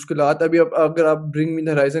 कोई मुश्किलात अभी अगर आप Bring Me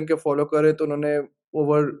the Horizon के फॉलो करें तो उन्होंने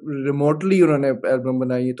ओवर रिमोटली उन्होंने एल्बम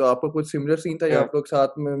बनाई है, तो आपका कुछ सिमिलर सीन था या आप लोग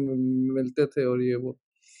साथ में मिलते थे और ये वो?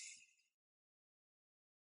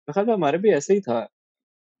 हमारे भी ऐसे ही था।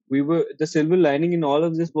 We were the silver lining in all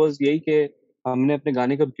of this was यही कि हमने अपने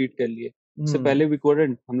गाने कंप्लीट कर लिए। उससे पहले we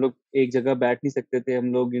couldn't, हम लोग एक जगह बैठ नहीं सकते थे,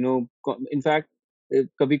 हम लोग इनफैक्ट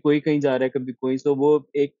कभी कोई कहीं जा रहा है, कभी कोई, तो वो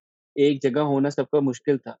एक जगह होना सबका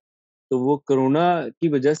मुश्किल था। तो वो कोरोना की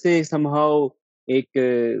वजह से somehow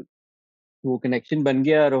एक वो कनेक्शन बन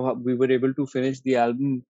गया और we were able to finish the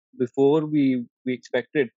album before we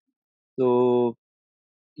expected। तो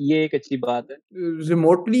ये एक अच्छी बात है।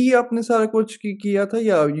 रिमोटली आपने सारा कुछ किया था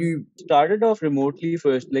या you started off remotely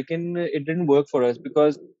first, लेकिन it didn't work for us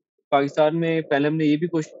because Pakistan में पहले हमने ये भी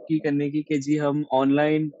कोशिश की करने की कि जी हम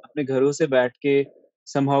ऑनलाइन अपने घरों से बैठ के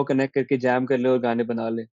समहाउ कनेक्ट करके जैम कर ले और गाने बना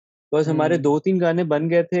ले। बस हमारे 2-3 गाने बन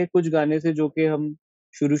गए थे, कुछ गाने थे जो कि हम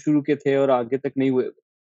शुरू के थे और आगे तक नहीं हुए।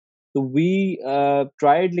 तो वी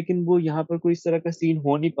ट्राइड, लेकिन वो यहाँ पर कोई इस तरह का सीन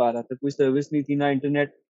हो नहीं पा रहा था, कोई सर्विस नहीं थी, ना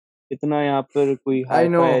इंटरनेट इतना यहाँ पर कोई I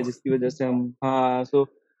हाई-फाई है know. जिसकी वजह से हम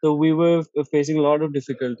so we were facing a lot of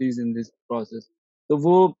difficulties in this process. तो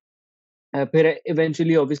वो फिर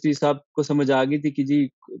इवेंचुअली ऑब्वियसली सबको समझ आ गई थी कि जी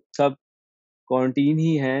सब क्वारंटीन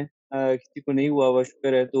ही हैं, किसी को नहीं हुआ हुआ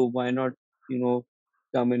शुक्र है, तो why not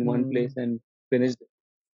come in one place and finish.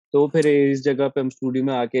 तो फिर इस जगह पे हम स्टूडियो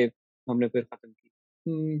में आके हमने फिर खत्म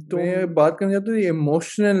की। तो मैं बात करना चाहता हूँ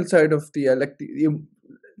emotional side of the like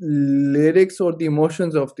lyrics और the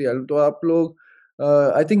emotions of the album. तो आप लोग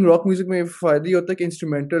आई थिंक रॉक म्यूजिक में फायदा ही होता है कि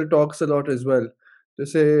instrumental talks a lot as well.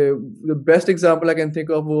 जैसे the best example I can think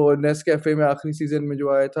of वो नेस्कैफे में आखिरी सीजन में जो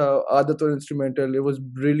आया था, आदत और instrumental, it was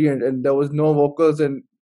brilliant and there was no vocals and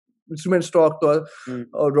instruments talk. तो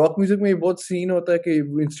और रॉक म्यूजिक में ये बहुत सीन होता है कि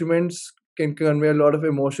instruments can convey a lot of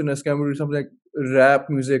emotion as can be something like rap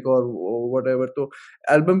music और व्हाटएवर। तो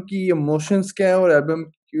एल्बम की इमोशंस क्या है और एल्बम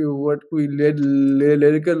की व्हाट कोई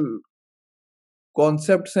लिरिकल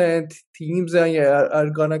कॉन्सेप्ट्स हैं, थीम्स हैं, या हर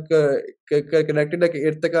गाना कनेक्टेड है कि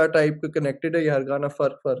इर्तिका टाइप का कनेक्टेड है, या हर गाना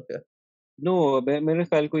फर्क है? नो, मेरे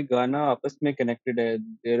ख्याल कोई गाना आपस में कनेक्टेड है।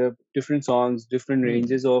 There are different songs, different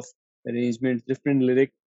ranges of arrangement, different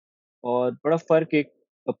lyrics, और बड़ा फर्क एक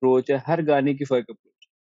अप्रोच है, हर गाने की फर्क अप्रोच।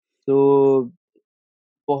 तो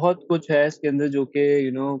बहुत कुछ है इसके अंदर जो कि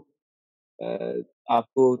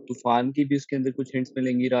आपको तूफान की भी उसके अंदर कुछ हिंट्स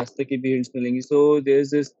मिलेंगी, रास्ते की भी हिंट्स मिलेंगी। So there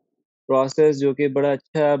is this process जो कि बड़ा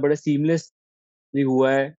अच्छा, बड़ा सीमलेस भी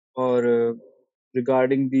हुआ है, और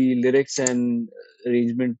regarding the lyrics and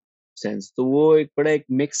arrangement sense, तो वो एक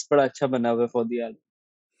मिक्स बड़ा अच्छा बना हुआ है फॉर द एल्बम।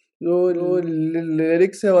 तो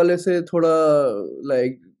लिरिक्स के हवाले से थोड़ा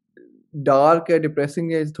लाइक डार्क है,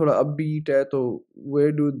 डिप्रेसिंग है, थोड़ा अपबीट है, तो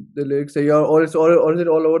वेयर डू द लिरिक्स है, और it's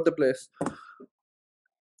all over the place?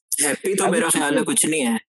 Happy तो मेरा ख्याल है कुछ नहीं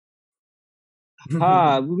है।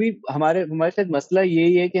 हाँ, वो भी हमारे हमारे साथ मसला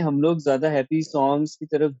यही है कि हम लोग ज्यादा हैप्पी सॉन्ग्स की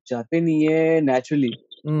तरफ जाते नहीं है naturally,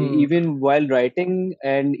 even while writing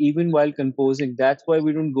and even while composing. That's why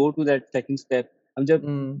we don't go to that second step. हम जब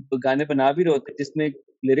गाने बना भी रहे होते हैं जिसमें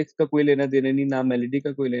लिरिक्स का कोई लेना देना नहीं, ना मेलोडी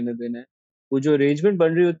का कोई लेना देना है, वो जो अरेंजमेंट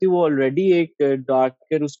बन रही होती है वो ऑलरेडी एक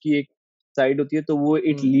डार्कर उसकी एक साइड होती है, तो वो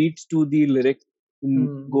it leads to the lyrics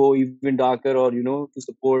go even darker, or to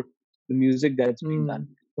support the music that's being done.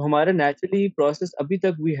 तो हमारा नेचुरली प्रोसेस अभी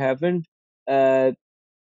तक we haven't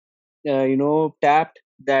tapped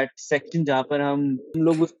that section जहाँ पर हम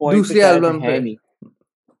लोग उस पॉइंट पे दूसरे शायद एल्बम पे है नहीं।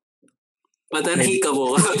 पता नहीं कब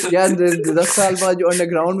होगा। यार 10 साल बाद जो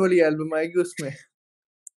अंडरग्राउंड वाली एल्बम आएगी उसमें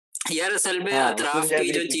यार असल में अतराफ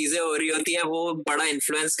की जो चीजें हो रही होती है वो बड़ा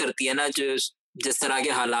इन्फ्लुएंस करती है ना, जो जिस तरह के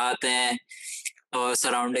हालात हैं और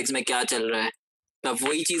सराउंडिंग्स में क्या चल रहा है, तब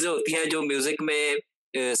वही चीजें होती हैं जो म्यूजिक में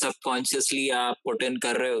सबकॉन्शियसली आप पुट इन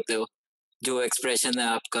कर रहे होते हो, जो एक्सप्रेशन है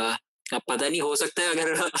आपका। अब पता नहीं, हो सकता है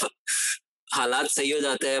अगर हालात सही हो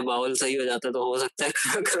जाते हैं, माहौल सही हो जाता है, तो हो सकता है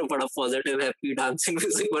अगर बड़ा पॉजिटिव हैप्पी डांसिंग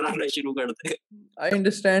म्यूजिक बनाना शुरू कर दे। आई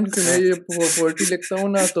अंडरस्टैंड कि मैं ये पोएट्री लिखता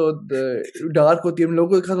हूँ ना, तो डार्क होती है, हम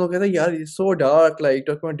लोगों के कहते हैं यार ये so dark, like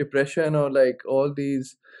talk about depression और like all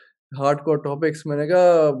these hardcore topics. मैंने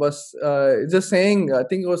कहा बस just saying, I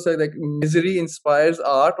think it was like misery inspires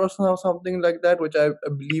art or something like that, which I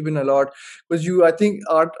believe in a lot, because I think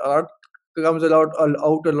art comes out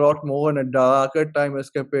a lot more in a darker time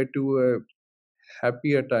as compared to a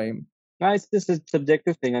happier time. Yeah, it's just a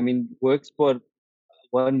subjective thing. I mean, works for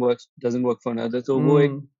one, works doesn't work for another. So वो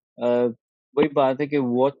एक वही बात है कि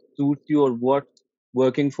what suits you or what's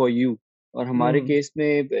working for you. और हमारे case में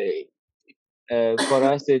for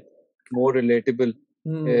us it's more relatable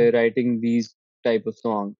writing these type of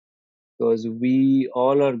songs, because we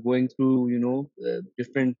all are going through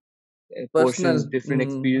different portions, different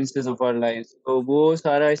experiences of our lives. So वो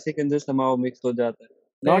सारा इसी के अंदर somehow mix हो जाता है.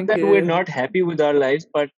 Not that we're not happy with our lives,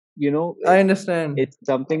 but I understand. It's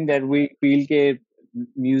something that we feel that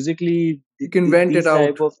musically you can vent it out. These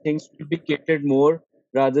type of things should be catered more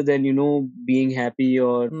rather than being happy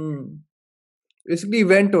or basically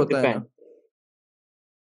vent होता है ना.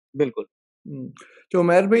 बिल्कुल. तो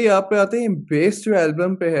उमर भाई आप पे आते हैं बेस जो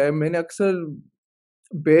एल्बम पे है. मैंने अक्सर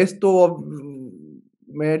बेस तो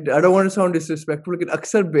मैं I don't want to sound disrespectful, लेकिन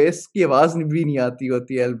अक्सर बेस की आवाज भी नहीं आती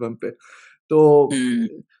होती है एल्बम पे. तो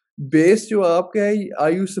बेस जो आपका है,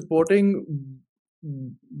 are you supporting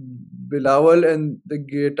Bilawal and the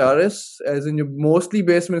guitarist, as in mostly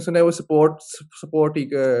bass में सुना है वो support ही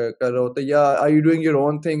कर रहा होता है, या are you doing your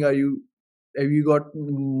own thing, have you got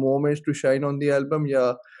moments to shine on the album, या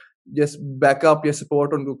just back up या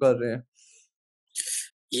support उनको कर रहे हैं?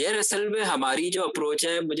 यार असल में हमारी जो अप्रोच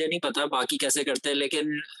है मुझे नहीं पता बाकी कैसे करते हैं,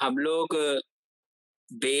 लेकिन हम लोग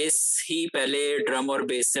बेस ही पहले ड्रम और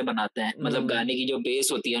बेस से बनाते हैं, मतलब गाने की जो बेस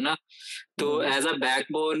होती है ना, तो एज अ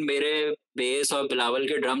बैकबोन मेरे बेस और बिलावल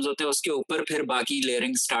के ड्रम्स होते हैं, उसके ऊपर फिर बाकी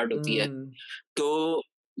लेयरिंग स्टार्ट होती है। तो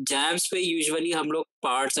जैम्स पे यूजुअली हम लोग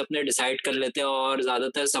पार्ट्स अपने डिसाइड कर लेते हैं और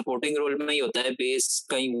ज्यादातर सपोर्टिंग रोल में ही होता है बेस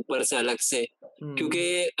कहीं ऊपर से अलग से, क्योंकि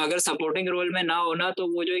अगर सपोर्टिंग रोल में ना होना तो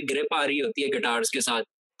वो जो एक ग्रिप आ रही होती है गिटार्स के साथ,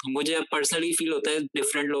 मुझे पर्सनली फील होता है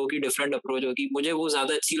डिफरेंट लोगों की डिफरेंट अप्रोच होगी, मुझे वो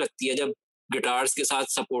ज्यादा अच्छी लगती है जब गिटार्स के साथ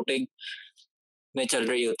सपोर्टिंग में चल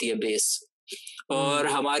रही होती है बेस। और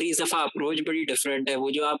हमारी इस दफा अप्रोच बड़ी डिफरेंट है, वो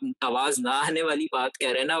जो आप आवाज ना आने वाली बात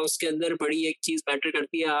कह रहे हैं ना, उसके अंदर बड़ी एक चीज मैटर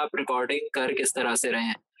करती है, आप रिकॉर्डिंग कर किस तरह से रहे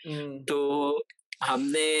हैं। तो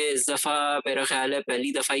हमने इस दफा मेरा ख्याल है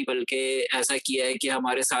पहली दफा ही बल्कि ऐसा किया है कि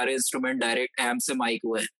हमारे सारे इंस्ट्रूमेंट डायरेक्ट एम्प से माइक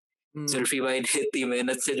हुए हैं। जुल्फी भाई ने इतनी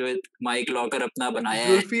मेहनत से जो माइक लॉकर अपना बनाया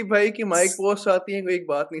है, जुल्फी भाई की माइक पोस्ट आती है, एक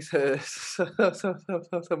बात नहीं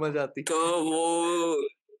समझ आती। तो वो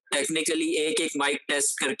टेक्निकली एक माइक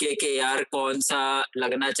टेस्ट करके कि यार कौन सा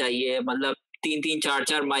लगना चाहिए, मतलब 3-3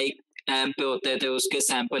 4-4 माइक एम्प पे होते थे, उसके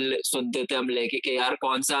सैंपल सुनते थे हम लेके कि यार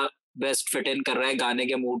कौन सा बेस्ट फिट इन कर रहा है गाने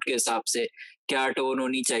के मूड के हिसाब से, क्या टोन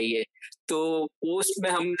होनी चाहिए। तो पोस्ट में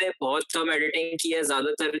हमने बहुत कम एडिटिंग की है,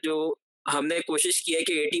 ज्यादातर जो हमने कोशिश की है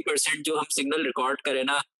कि 80% जो हम सिग्नल रिकॉर्ड करें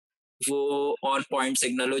ना वो ऑन पॉइंट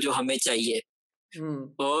सिग्नल हो जो हमें चाहिए।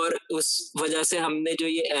 और उस वजह से हमने जो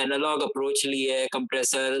ये एनालॉग अप्रोच ली है,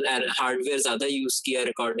 कंप्रेसर हार्डवेयर ज्यादा यूज किया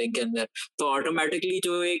रिकॉर्डिंग के अंदर, तो ऑटोमेटिकली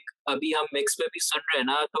जो एक अभी हम मिक्स में भी सुन रहे हैं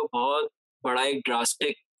ना, तो बहुत बड़ा एक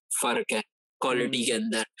ड्रास्टिक फर्क है क्वालिटी के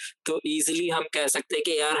अंदर। तो इजीली हम कह सकते हैं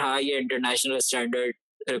कि यार हाँ ये इंटरनेशनल स्टैंडर्ड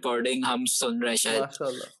रिकॉर्डिंग हम सुन रहे हैं शायद।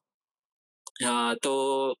 माशाल्लाह। हाँ, तो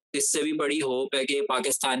इससे भी बड़ी होप है कि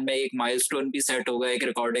पाकिस्तान में एक माइलस्टोन भी सेट होगा एक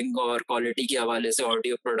रिकॉर्डिंग और क्वालिटी के हवाले से,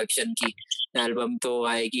 ऑडियो प्रोडक्शन की। एल्बम तो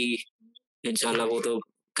आएगी इंशाल्लाह, वो तो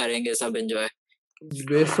करेंगे सब एंजॉय।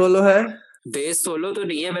 बेस सोलो है? बेस सोलो तो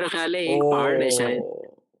नहीं है मेरा ख्याल है, एक पार्ट है शायद।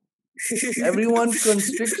 Everyone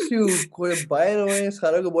constricts you, कोई बाहर हुए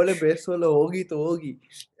सारा को बोले बेस सोलो होगी तो होगी।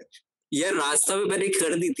 यार रास्ता में मैंने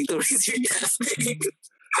कर दी थी थोड़ी सी रास्ते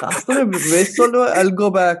में base solo, I'll go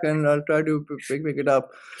back and I'll try to pick it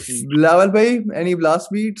up. Bilawal भाई, any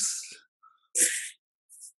blast beats?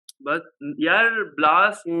 बस यार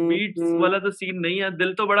ब्लास्ट बीट्स वाला तो सीन नहीं है,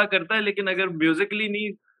 दिल तो बड़ा करता है लेकिन अगर म्यूजिकली नहीं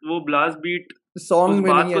वो ब्लास्ट बीट सॉन्ग उस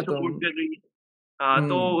में बात नहीं को है तो सपोर्ट कर रही है, हाँ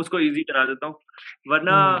तो उसको इजी करा देता हूँ।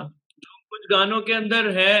 वरना जो कुछ गानों के अंदर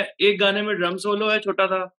है, एक गाने में ड्रम सोलो है छोटा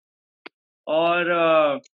था,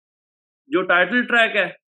 और जो टाइटल ट्रैक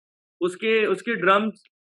है उसके ड्रम्स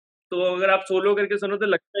तो अगर आप सोलो करके सुनो तो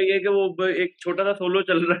लगता ही है कि वो एक छोटा सा सोलो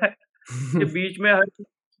चल रहा है कि बीच में हर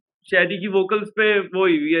शायरी की वोकल्स पे वो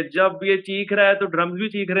हुई है, जब ये चीख रहा है तो ड्रम्स भी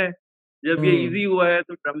चीख रहे हैं, जब ये इजी हुआ है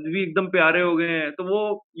तो ड्रम्स भी एकदम प्यारे हो गए हैं। तो वो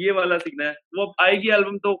ये वाला सीन है, वो आएगी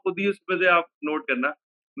एल्बम तो खुद ही उस पे से आप नोट करना।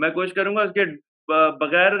 मैं कोशिश करूंगा उसके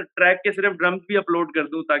बगैर ट्रैक के सिर्फ ड्रम्स भी अपलोड कर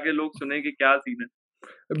दूं ताकि लोग सुने कि क्या सीन है।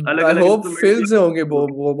 अलग I अलग hope fills होंगे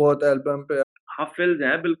वो बहुत एल्बम पे। हाँ फिल्स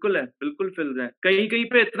हैं, बिल्कुल है, बिल्कुल फिल्स हैं। कहीं कहीं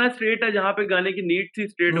पे इतना स्ट्रेट है जहाँ पे गाने की नीड थी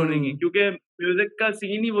स्ट्रेट होने की, क्योंकि म्यूजिक का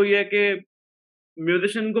सीन ही वही है कि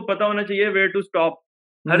म्यूजिशियन को पता होना चाहिए वेयर टू स्टॉप।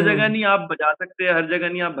 हर जगह नहीं आप बजा सकते, हर जगह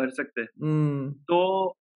नहीं आप भर सकते।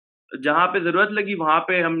 तो जहाँ पे जरूरत लगी वहां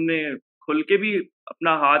पे हमने खुल के भी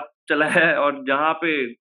अपना हाथ चलाया है, और जहाँ पे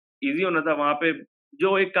इजी होना था वहां पे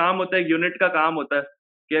जो एक काम होता है, एक यूनिट का काम होता है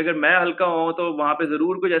कि अगर मैं हल्का हूँ तो वहां पे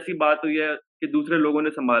जरूर कुछ ऐसी बात हुई है कि दूसरे लोगों ने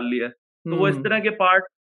संभाल लिया है। तो वो इस तरह के पार्ट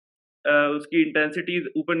उसकी इंटेंसिटीज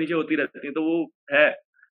ऊपर नीचे होती रहती है, तो वो है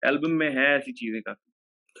एल्बम में है ऐसी चीजें काफी।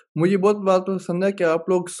 मुझे बहुत बात पसंद है कि आप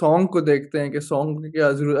लोग सॉन्ग को देखते हैं कि सॉन्ग की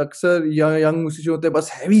क्या जरूरत। अक्सर यंग म्यूजिशियन होते हैं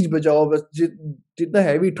बस हैवी बजाओ, बस जितना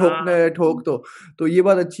हैवी ठोकना है ठोक दो। तो ये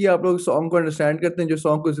बात अच्छी है, आप लोग सॉन्ग को अंडरस्टैंड करते हैं, जो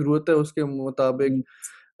सॉन्ग को जरूरत है उसके मुताबिक।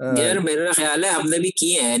 यार मेरा ख्याल है हमने भी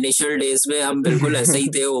किए हैं इनिशियल डेज में, हम बिल्कुल ऐसे ही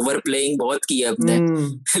थे, ओवर प्लेइंग बहुत की है हमने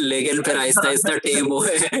लेकिन फिर आहिस्ता आहिस्ता टेम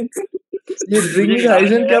हुए। ये ड्रिंक विद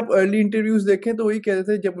हाइजन के आप अर्ली इंटरव्यूज देखें तो वही कहते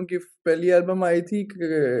थे जब उनकी पहली एल्बम आई थी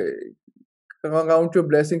काउंट योर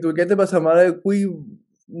ब्लेसिंग, तो कहते बस हमारा कोई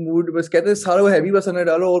मूड, बस कहते सारा वो हैवी बस अंदर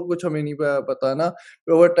डालो और कुछ हमें नहीं पता ना।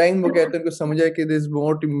 ओवर टाइम वो कहते हैं उनको समझ आए कि this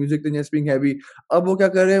more to music then just being heavy. अब वो क्या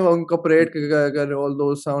कर रहे हैं, वो इनकॉर्पोरेट कर रहे हैं all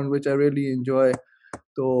those sound which I really enjoy.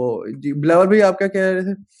 तो जी बिलावल भाई आप क्या कह रहे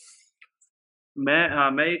थे?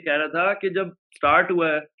 मैं ये कह रहा था कि जब स्टार्ट हुआ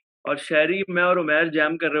है और शहरी, मैं और उमैर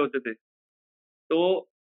जैम कर रहे होते थे, तो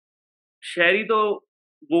शहरी तो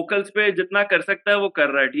वोकल्स पे जितना कर सकता है वो कर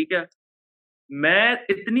रहा है, ठीक है। मैं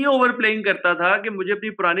इतनी ओवर प्लेइंग करता था कि मुझे अपनी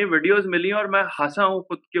पुरानी वीडियोस मिली और मैं हंसा हूँ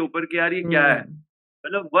खुद के ऊपर कि यार ये क्या है।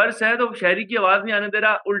 मतलब वर्स है तो शहरी की आवाज नहीं आने दे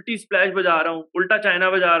रहा, उल्टी स्प्लैश बजा रहा हूँ, उल्टा चाइना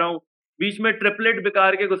बजा रहा हूँ, बीच में ट्रिपलेट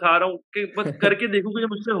बेकार के घुसा रहा हूँ कि बस करके देखूं कि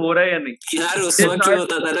मुझसे हो रहा है या नहीं। यार उस ये वक्त ये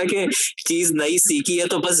होता था ना कि चीज नई सीखी है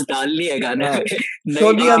तो बस डालनी है गाने हाँ, में, नई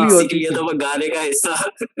शोधियां भी टेक्निक सीख होती ली है थी। तो वो गाने का हिस्सा।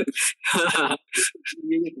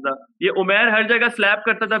 ये उमैर हर जगह स्लैप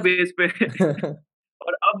करता था बेस पे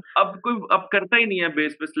और अब करता ही नहीं है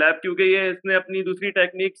बेस पे स्लैप, क्योंकि ये इसने अपनी दूसरी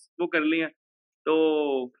टेक्निक्स वो कर ली हैं। तो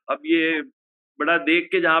अब ये बड़ा देख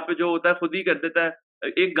के जहाँ पे जो होता है खुद ही कर देता है।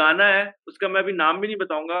 एक गाना है उसका, मैं अभी नाम भी नहीं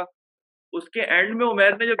बताऊंगा, उसके एंड में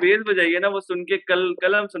उमैर ने जो बेस बजाई है ना, वो सुन के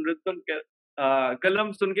कल हम सुन रहे थे, कल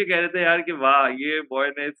हम सुन के कह रहे थे यार कि वाह ये बॉय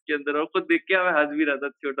ने इसके अंदर, और खुद देख के हमें हंस भी रहा था,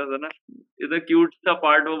 छोटा सा ना इधर क्यूट सा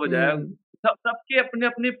पार्ट वो बजाया। सबके अपने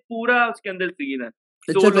अपने पूरा उसके अंदर सीन है,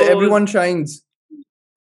 It's everyone shines.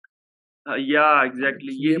 या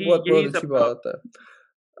एग्जैक्टली, ये बहुत अच्छी सब बात है।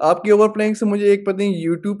 आपकी ओवर प्लेइंग से मुझे एक पता नहीं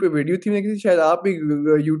यूट्यूब पे वीडियो थी, मैं किसी, शायद आप भी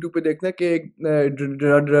यूट्यूब पे देखना, कि एक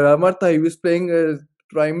ड्रामर था, he was playing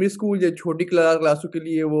primary school या छोटी क्लासों के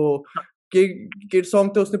लिए वो किड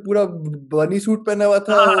सॉन्ग था, उसने पूरा बनी सूट पहना हुआ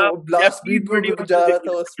था, वो ब्लास्ट बीट बजा रहा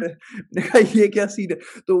था उसमें। देखा ये क्या सीन है।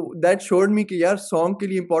 तो दैट शोड मी कि यार सॉन्ग के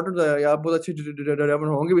लिए इंपॉर्टेंट है, आप बहुत अच्छे ड्रामर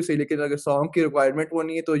होंगे भी सही, लेकिन अगर सॉन्ग की रिक्वायरमेंट वो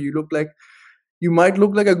नहीं है तो you look like, you might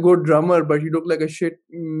look like a good drummer, but you look like a shit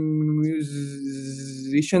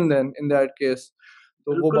musician then in that case.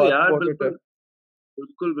 तो वो बात important है।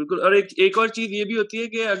 बिल्कुल। और एक और चीज ये भी होती है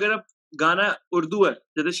कि अगर आप गाना उर्दू है,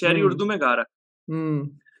 जैसे शहरी उर्दू में गा रहा है,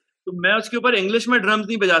 तो मैं उसके ऊपर इंग्लिश में ड्रम्स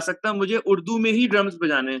नहीं बजा सकता, मुझे उर्दू में ही ड्रम्स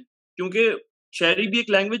बजाने हैं, क्योंकि शहरी भी एक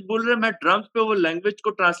लैंग्वेज बोल रहा है, मैं ड्रम्स पे वो लैंग्वेज को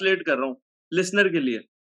ट्रांसलेट कर रहा हूँ लिसनर के लिए।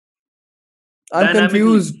 I'm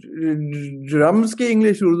confused. ड्रम्स के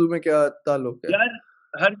इंग्लिश उर्दू में क्या ताल्लुक है? यार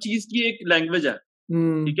हर चीज की एक लैंग्वेज है,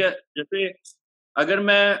 ठीक है। जैसे अगर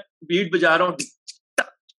मैं बीट बजा रहा हूँ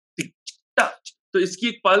तो इसकी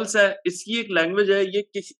एक पल्स है, इसकी एक लैंग्वेज है, ये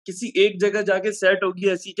किसी एक जगह जाके सेट होगी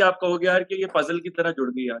ऐसी कि आप कहोगे यार कि ये पजल की तरह जुड़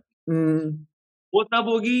गई यार। वो तब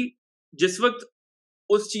होगी जिस वक्त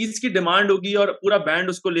उस चीज की डिमांड होगी और पूरा बैंड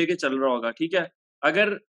उसको लेके चल रहा होगा, ठीक है।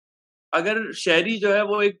 अगर शहरी जो है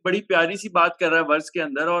वो एक बड़ी प्यारी सी बात कर रहा है वर्स के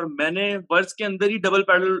अंदर, और मैंने वर्स के अंदर ही डबल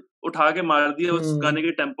पैडल उठा के मार दिया उस गाने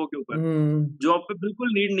के टेम्पो के ऊपर, जो आप पे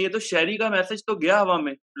बिल्कुल नीड नहीं है, तो शहरी का मैसेज तो गया हवा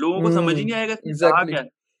में, लोगों को समझ ही नहीं आएगा कि कहा क्या है।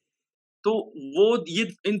 तो वो ये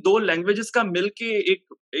इन दो लैंग्वेजेस का मिलके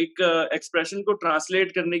एक एक्सप्रेशन को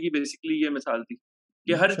ट्रांसलेट करने की बेसिकली ये मिसाल थी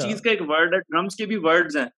कि हर चीज का एक वर्ड है, ड्रम्स के भी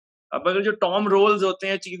वर्ड्स हैं। अब अगर जो टॉम रोल्स होते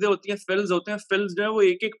हैं, चीजें होती हैं, फिल्स होते हैं, फिल्स जो है वो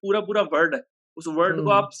एक एक पूरा वर्ड है, उस वर्ड को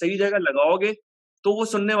आप सही जगह लगाओगे तो वो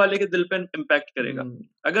सुनने वाले के दिल पे इम्पैक्ट करेगा।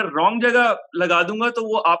 अगर रॉन्ग जगह लगा दूंगा तो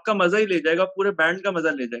वो आपका मजा ही ले जाएगा, पूरे बैंड का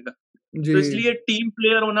मजा ले जाएगा। तो इसलिए टीम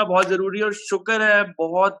प्लेयर होना बहुत जरूरी है, और शुक्र है,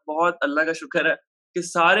 बहुत बहुत अल्लाह का शुक्र है कि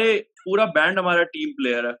सारे पूरा बैंड हमारा टीम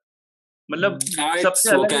प्लेयर है। मतलब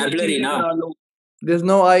सबसे वोकैबुलरी ना, there's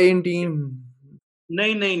no I in team.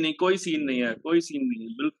 नहीं, कोई सीन नहीं है,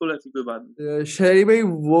 बिल्कुल ऐसी कोई बात नहीं। शहरी भाई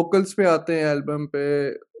वोकल्स पे आते हैं, एल्बम पे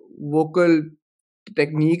वोकल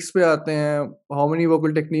टेक्निक्स पे आते हैं। How many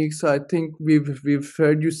vocal techniques? I think we've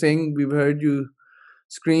heard you sing, we've heard you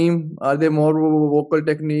scream. Are there more vocal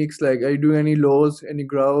techniques? Like, are you doing any lows, any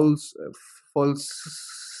growls,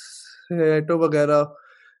 falsetto वगैरह?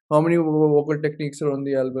 How many vocal techniques are on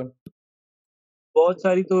the album? बहुत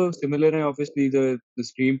सारी तो similar हैं, obviously the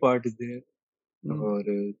stream part is there. और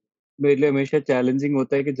मेरे लिए हमेशा challenging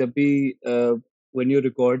होता है कि जब भी when you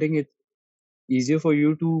recording it easier for you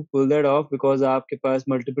to pull that off because आपके पास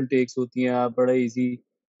multiple takes होती हैं, आप बड़ा easy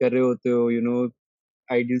कर रहे होते हो, you know,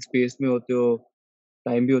 ideal space में होते हो,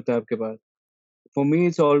 time भी होता है आपके पास। For me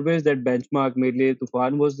it's always that benchmark। मेरे लिए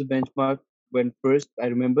तूफान was the benchmark when first I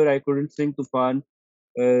remember I couldn't sing तूफान,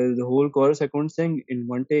 the whole chorus I couldn't sing in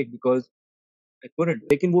one take because I couldn't,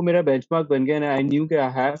 लेकिन वो मेरा benchmark बन गया, and I knew कि I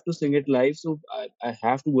have to sing it live, so I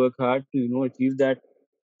have to work hard to, you know, achieve that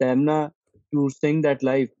stamina to sing that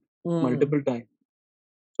live multiple times।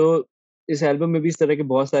 तो इस album में भी इस तरह के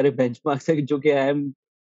बहुत सारे बेंचमार्क्स हैं जो कि I am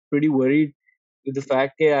pretty worried with the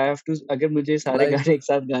fact कि आई हैव टू, अगर मुझे सारे गाने एक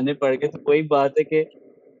साथ गाने पड़ गए तो कोई बात है कि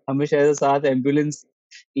हमें शायद साथ एम्बुलेंस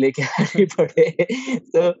लेके आनी पड़े।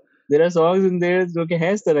 तो there are songs in there जो कि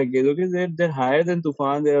हैं इस तरह के, जो कि देयर हायर देन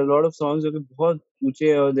तूफान। There are lot of songs जो कि बहुत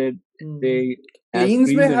ऊंचे हैं और दे क्लीन्स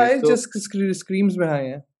में हाई, जस्ट स्क्रीम्स में हाई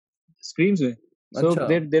है, स्क्रीम्स में। So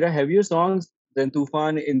there are heavier songs than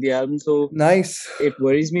Tufan in the album, so Nice. it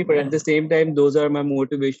worries me. But at the same time, those are my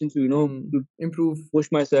motivations to to Improve.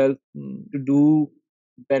 push myself to do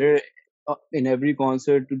better in every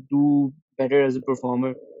concert, to do better as a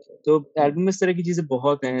performer. So album में इस तरह की चीजें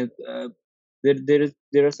बहुत हैं.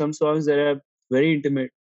 There are some songs that are very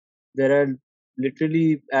intimate, that are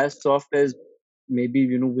literally as soft as maybe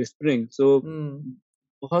whispering. So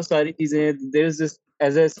बहुत सारी चीजें हैं. There is this,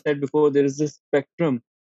 as I said before, there is this spectrum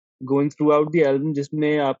going throughout the album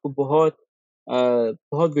जिसमें आपको बहुत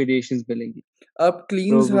variations मिलेंगी. आप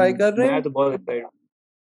cleans तो high कर रहे मैं हैं? तो बहुत excited.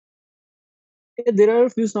 Yeah, there are a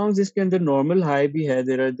few songs जिसके अंदर normal high भी है.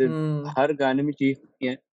 हर गाने में चीज नहीं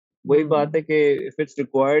है. वही बात है कि if it's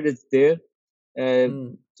required, it's there.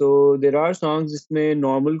 So there are songs जिसमें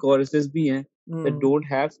normal choruses भी हैं that don't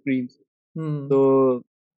have screams. So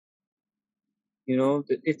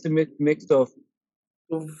it's a mix of.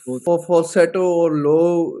 For falsetto और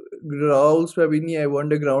low growls पे अभी नहीं है.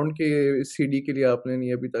 Underground के CD के लिए आपने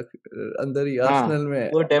नहीं अभी तक अंदर ही Arsenal में है.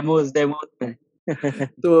 वो demos में.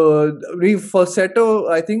 तो falsetto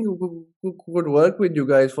I think could work with you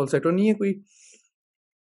guys. Falsetto नहीं है कोई?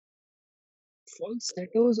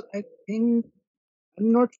 Falsettos, I think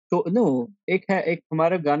I'm not sure. No, एक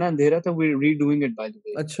हमारा गाना अंधेरा था. We're redoing it by the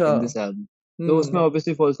way. अच्छा. In this album. तो उसमें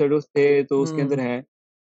obviously falsettos थे, तो उसके अंदर हैं.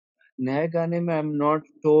 नए गाने में I'm not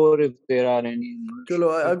sure if there are any. चलो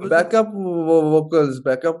backup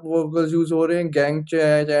vocals use हो रहे हैं. Gang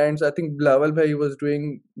chants. I think Bilawal bhai was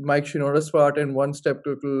doing Mike Shinoda's part and One Step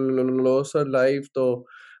Closer live. तो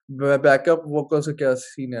backup vocals का क्या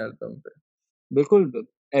scene है album पे? बिल्कुल.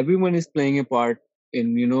 Everyone is playing a part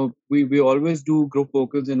in, we always do group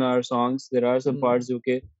vocals in our songs. There are some parts जो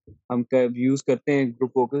के हम use करते हैं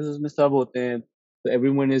group vocals, उसमें सब होते हैं. So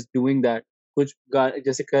everyone is doing that. कुछ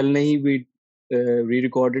जैसे कल नहीं we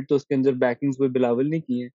re-recorded, तो उसके अंदर backings कोई बिलावल नहीं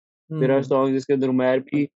किए. There are songs जिसके अंदर उमैर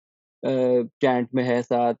भी chant में है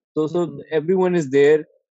साथ. So everyone is there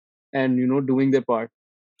and doing their part.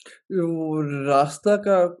 रास्ता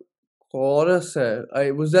का chorus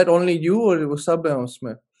है. Was that only you or वो सब है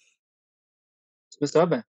उसमें? उसमें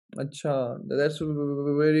सब है. अच्छा, that's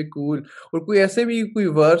very cool. और कोई ऐसे भी कोई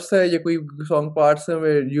verse है या कोई song parts है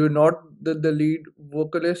where you're not the lead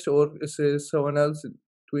vocalist or is someone else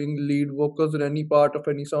doing lead vocals on any part of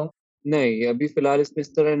any song? नहीं, अभी फिलहाल इसमें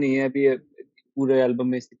इस तरह नहीं है. अभी पूरे एल्बम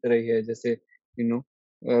में इसी तरह ही है, जैसे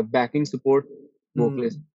बैकिंग सपोर्ट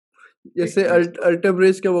वोकलिस्ट. जैसे अल्टर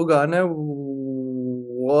ब्रिज का वो गाना है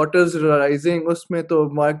वाटर्स राइजिंग, उसमें तो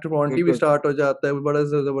माइक ट्रोमोंटी भी स्टार्ट हो जाता है. बड़ा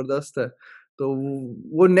जबरदस्त है. तो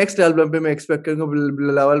वो नेक्स्ट एल्बम पे मैं एक्सपेक्ट करूंगा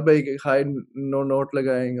बिलावल भाई हाई नोट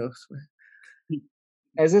लगाएंगे उसमें.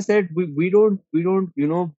 As I said, we don't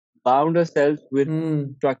bound ourselves with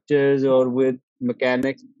structures or with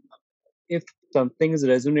mechanics. If something is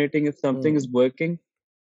resonating, if something is working,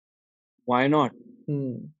 why not?